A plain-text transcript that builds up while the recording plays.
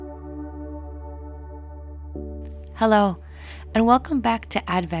Hello, and welcome back to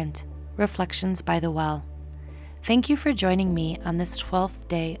Advent, Reflections by the Well. Thank you for joining me on this 12th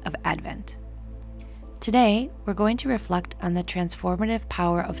day of Advent. Today, we're going to reflect on the transformative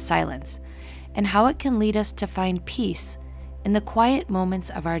power of silence and how it can lead us to find peace in the quiet moments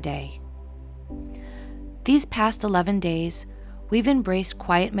of our day. These past 11 days, we've embraced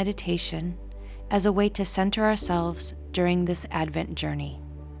quiet meditation as a way to center ourselves during this Advent journey.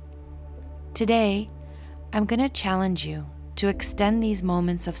 Today, I'm going to challenge you to extend these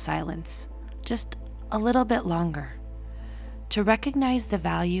moments of silence just a little bit longer, to recognize the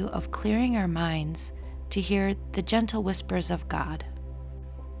value of clearing our minds to hear the gentle whispers of God.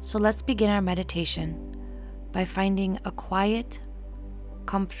 So let's begin our meditation by finding a quiet,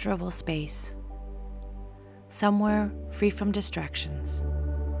 comfortable space, somewhere free from distractions.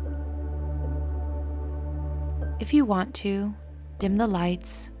 If you want to, dim the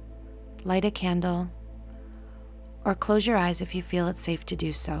lights, light a candle, or close your eyes if you feel it's safe to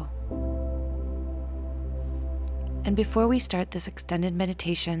do so. And before we start this extended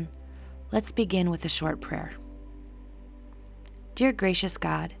meditation, let's begin with a short prayer. Dear gracious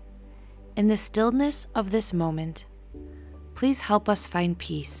God, in the stillness of this moment, please help us find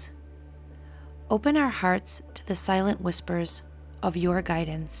peace. Open our hearts to the silent whispers of your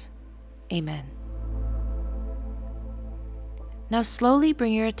guidance. Amen. Now slowly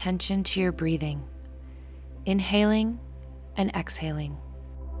bring your attention to your breathing, inhaling and exhaling.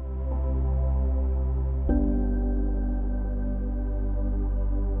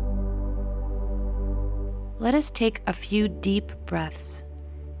 Let us take a few deep breaths,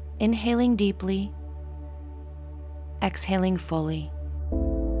 inhaling deeply, exhaling fully.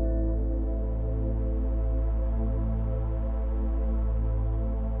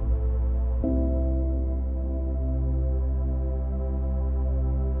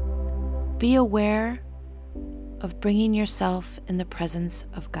 Be aware of bringing yourself in the presence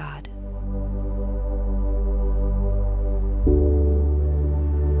of God.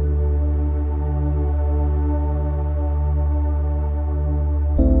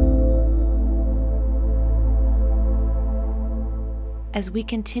 As we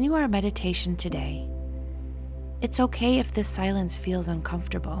continue our meditation today, it's okay if this silence feels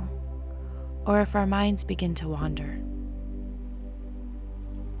uncomfortable or if our minds begin to wander.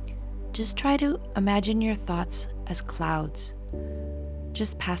 Just try to imagine your thoughts as clouds,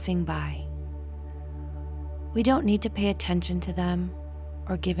 just passing by. We don't need to pay attention to them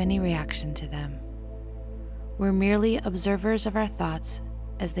or give any reaction to them. We're merely observers of our thoughts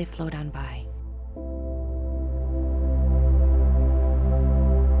as they float on by.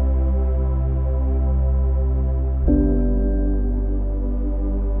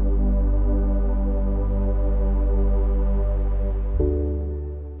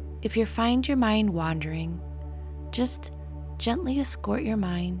 If you find your mind wandering, just gently escort your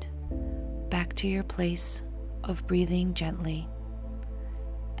mind back to your place of breathing gently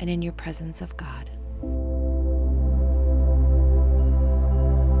and in your presence of God.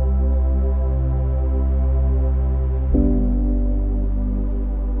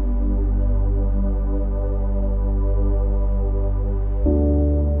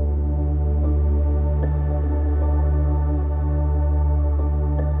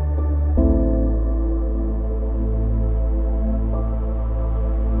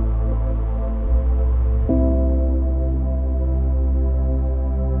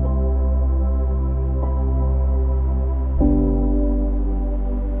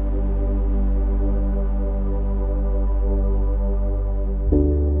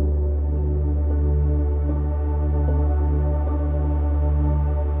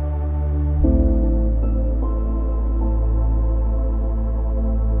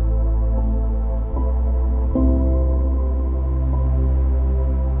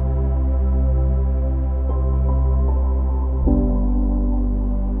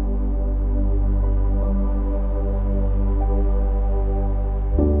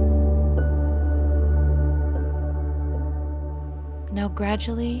 Now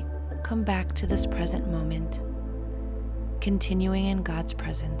gradually come back to this present moment, continuing in God's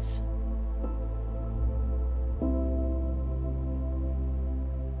presence.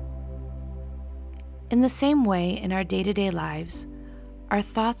 In the same way, in our day-to-day lives, our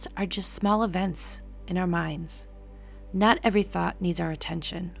thoughts are just small events in our minds. Not every thought needs our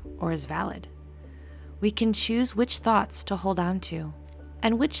attention or is valid. We can choose which thoughts to hold on to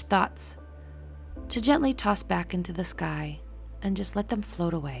and which thoughts to gently toss back into the sky and just let them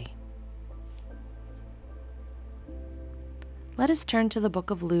float away. Let us turn to the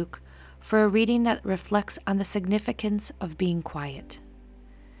book of Luke for a reading that reflects on the significance of being quiet.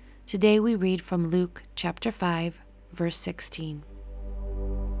 Today we read from Luke chapter 5, verse 16.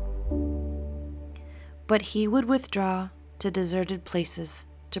 But he would withdraw to deserted places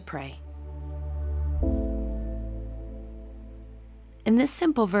to pray. In this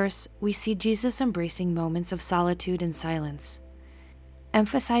simple verse, we see Jesus embracing moments of solitude and silence,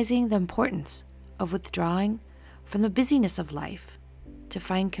 emphasizing the importance of withdrawing from the busyness of life to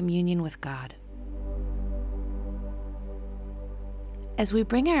find communion with God. As we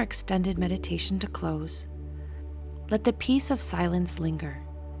bring our extended meditation to close, let the peace of silence linger.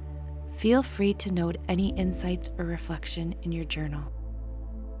 Feel free to note any insights or reflection in your journal.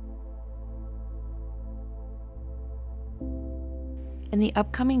 In the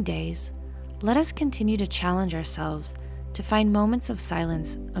upcoming days, let us continue to challenge ourselves to find moments of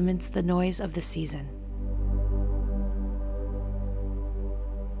silence amidst the noise of the season.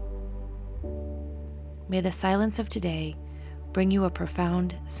 May the silence of today bring you a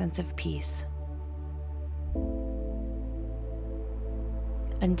profound sense of peace.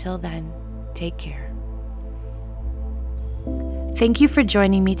 Until then, take care. Thank you for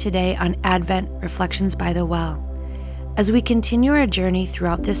joining me today on Advent Reflections by the Well. As we continue our journey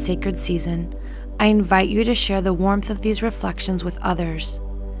throughout this sacred season, I invite you to share the warmth of these reflections with others.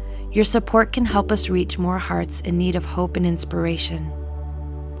 Your support can help us reach more hearts in need of hope and inspiration.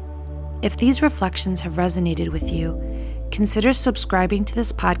 If these reflections have resonated with you, consider subscribing to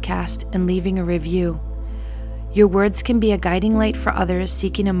this podcast and leaving a review. Your words can be a guiding light for others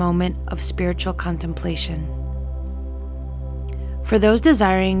seeking a moment of spiritual contemplation. For those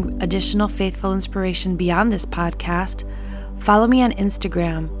desiring additional faithful inspiration beyond this podcast, follow me on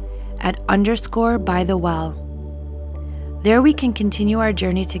Instagram at _bythewell. There we can continue our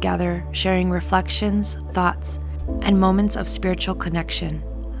journey together, sharing reflections, thoughts, and moments of spiritual connection.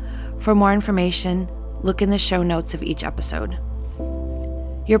 For more information, look in the show notes of each episode.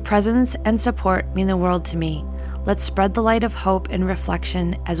 Your presence and support mean the world to me. Let's spread the light of hope and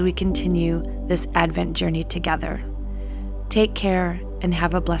reflection as we continue this Advent journey together. Take care and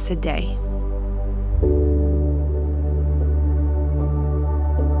have a blessed day.